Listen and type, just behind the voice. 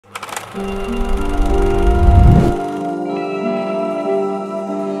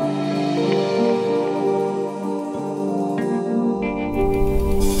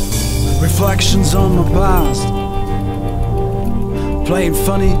Reflections on my past, playing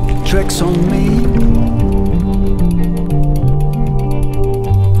funny tricks on me.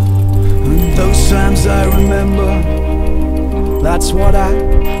 And those times I remember, that's what I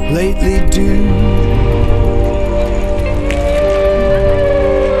lately do.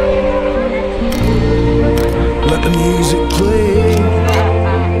 Let the music play,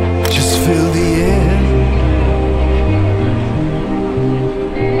 just fill the air.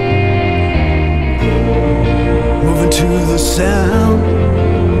 Moving to the sound,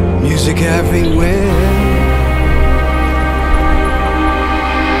 music everywhere.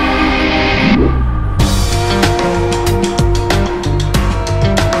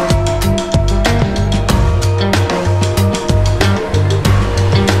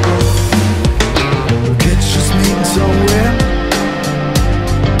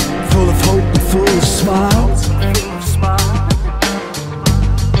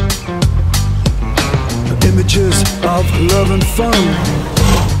 Of love and fun,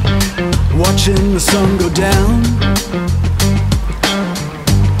 watching the sun go down.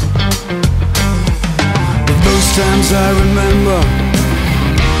 But those times I remember,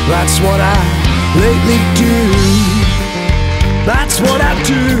 that's what I lately do. That's what I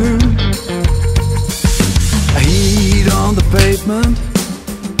do. Heat on the pavement,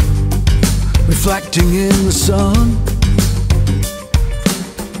 reflecting in the sun.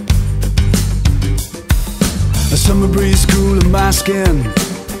 A summer breeze cooling my skin.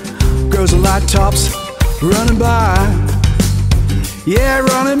 Girls in light tops running by. Yeah,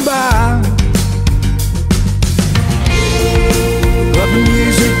 running by. Let the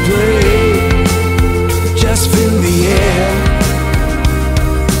music play, just fill the air.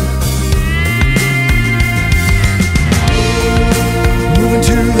 Moving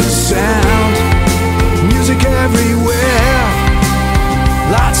to the sound, music everywhere.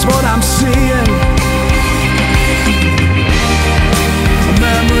 That's what I'm seeing.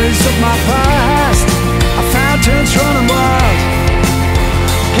 Memories of my past, a fountains running wild.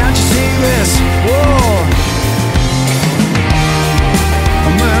 Can't you see this? Whoa.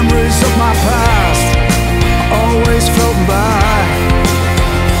 Memories of my past, always floating by.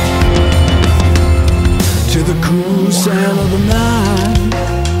 To the cool sound of the night.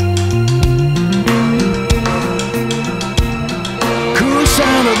 Cool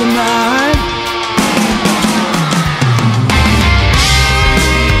sound of the night.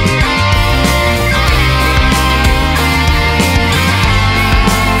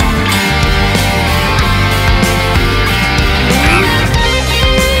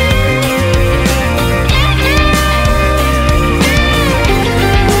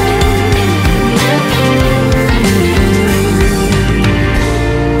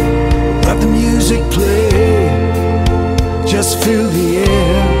 Just fill the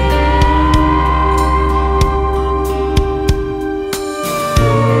air.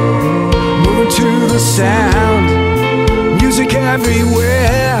 Moving to the sound, music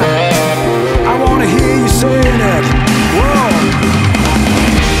everywhere. I wanna hear you saying it. Whoa.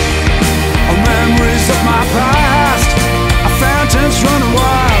 Memories of my past, a fountains running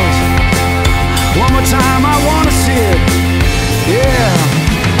wild. One more time, I wanna see it. Yeah.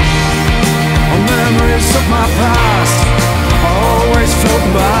 Memories of my past, always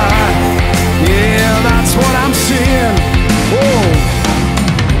floating by. Yeah, that's what I'm seeing. Whoa.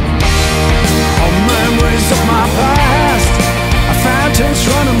 Oh, memories of my past, a fountains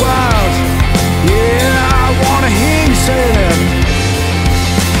running wild. Yeah, I wanna hear you say that.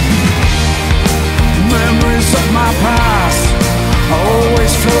 Memories of my past,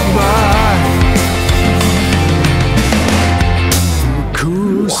 always floating by. The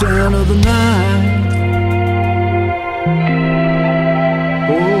cool sound of the night.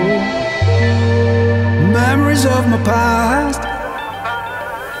 Memories of my past.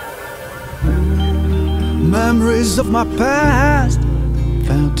 Memories of my past.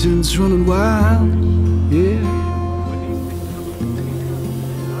 Fountains running wild. Yeah.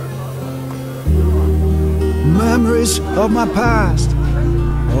 Memories of my past,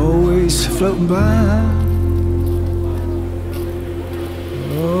 always floating by.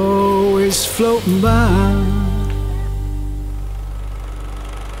 Always floating by.